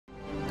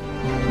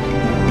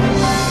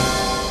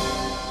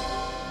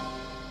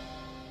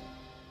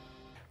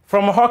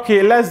From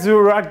hockey, let's do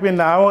rugby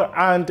now,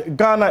 and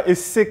Ghana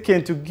is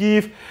seeking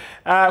to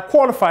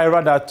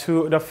qualify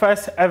to the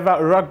first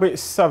ever Rugby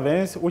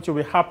Sevens, which will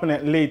be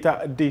happening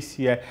later this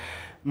year.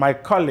 My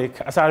colleague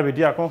Asari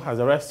Diakon has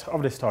the rest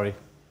of the story.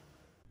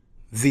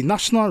 The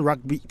national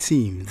rugby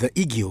team, the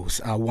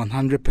Eagles, are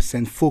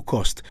 100%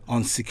 focused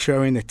on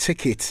securing a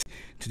ticket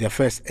to their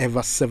first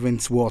ever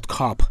Sevens World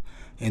Cup,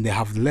 and they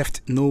have left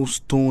no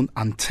stone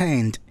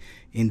unturned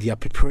in their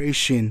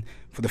preparation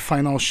for the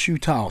final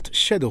shootout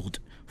scheduled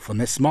for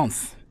next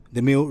month.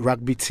 The male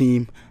rugby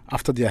team,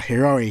 after their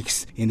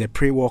heroics in the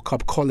pre-World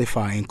Cup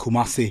qualifier in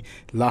Kumasi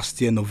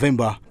last year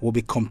November, will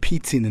be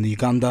competing in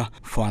Uganda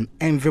for an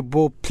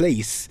enviable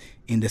place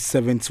in the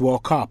Sevens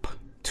World Cup.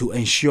 To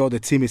ensure the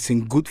team is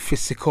in good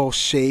physical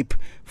shape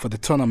for the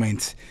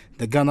tournament,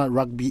 the Ghana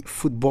Rugby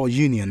Football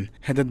Union,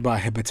 headed by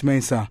Herbert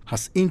Mensah,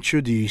 has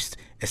introduced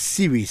a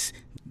series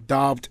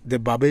dubbed the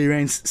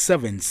Barbarians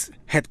Sevens.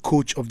 Head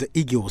coach of the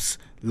Eagles,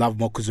 Love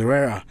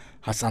Mokuzerera,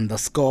 has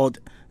underscored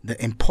the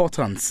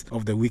importance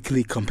of the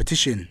weekly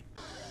competition.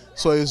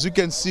 So as you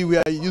can see, we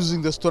are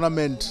using this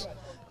tournament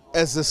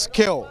as a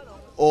scale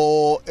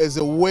or as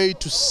a way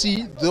to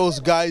see those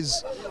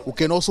guys who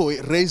can also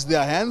raise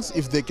their hands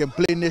if they can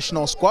play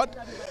national squad,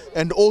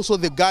 and also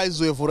the guys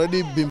who have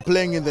already been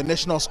playing in the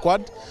national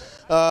squad.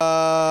 We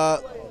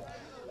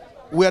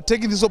are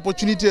taking this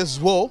opportunity as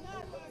well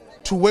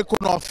to work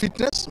on our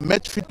fitness,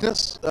 match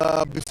fitness,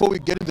 before we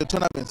get in the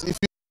tournaments. If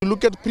you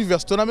look at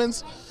previous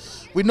tournaments,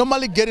 we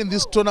normally get in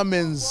these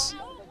tournaments,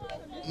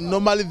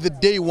 normally the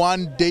day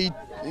one,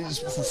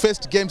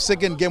 first game,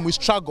 second game, we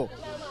struggle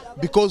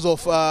because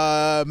of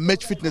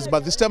match fitness.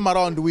 But this time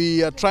around,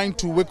 we are trying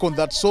to work on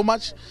that so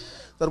much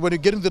that when you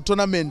get in the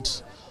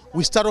tournament,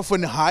 we start off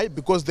on high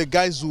because the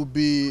guys will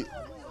be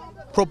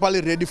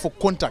properly ready for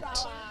contact.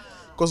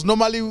 Because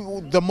normally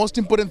the most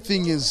important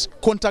thing is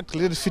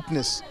contact-related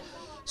fitness.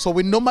 So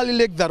we normally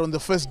lack that on the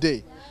first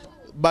day.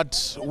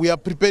 But we are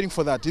preparing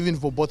for that, even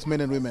for both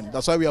men and women.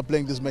 That's why we are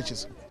playing these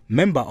matches.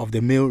 Member of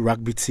the male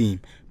rugby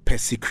team,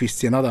 Percy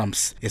Christian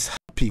Adams, is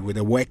happy with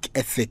the work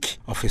ethic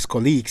of his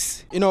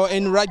colleagues. You know,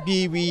 in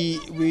rugby,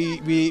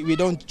 we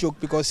don't joke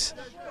because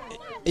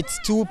it's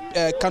two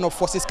kind of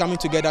forces coming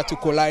together to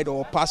collide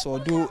or pass or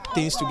do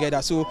things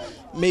together. So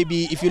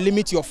maybe if you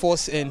limit your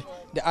force and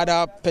the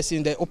other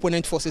person, the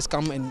opponent forces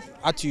come and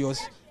add to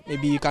yours,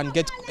 maybe you can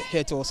get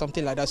hit or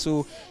something like that.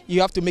 So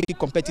you have to make it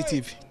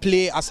competitive.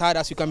 Play as hard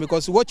as you can,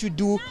 because what you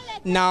do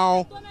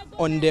now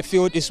on the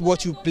field is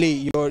what you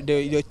play.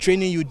 The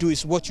training you do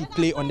is what you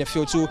play on the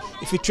field. So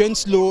if you train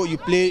slow, you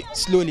play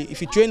slowly.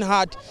 If you train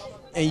hard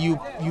and you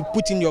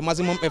put in your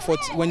maximum effort,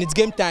 when it's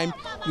game time,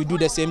 you do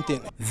the same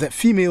thing. The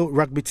female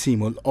rugby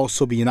team will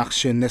also be in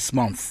action next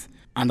month.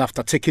 And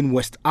after taking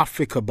West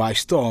Africa by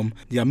storm,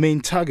 their main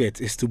target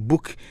is to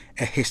book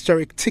a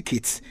historic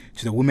ticket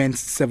to the Women's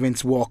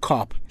Sevens World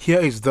Cup.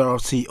 Here is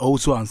Dorothy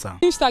Osuansa.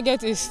 This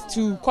target is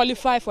to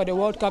qualify for the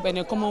World Cup and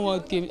the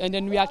Commonwealth Games, and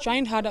then we are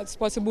trying hard as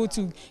possible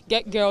to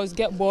get girls,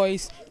 get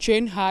boys,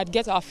 train hard,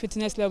 get our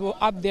fitness level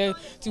up there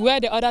to where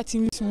the other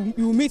teams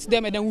will meet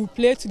them and then we'll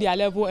play to their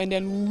level and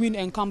then we'll win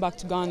and come back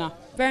to Ghana.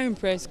 Very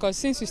impressed, because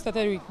since we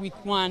started with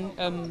week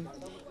one,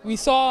 we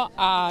saw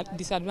our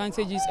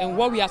disadvantages and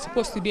what we are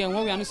supposed to do and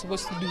what we are not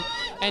supposed to do.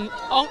 And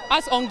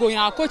as ongoing,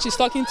 our coach is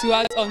talking to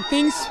us on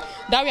things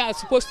that we are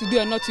supposed to do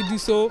and not to do.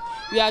 So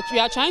we are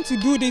trying to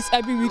do this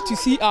every week to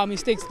see our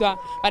mistakes. That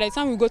by the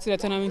time we go to the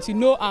tournament, we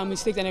know our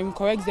mistakes and then we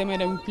correct them and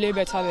then we play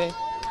better there.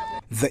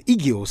 The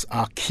Eagles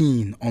are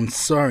keen on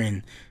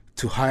soaring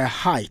to higher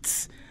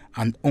heights,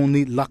 and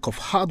only lack of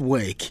hard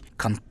work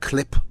can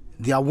clip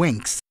their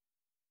wings.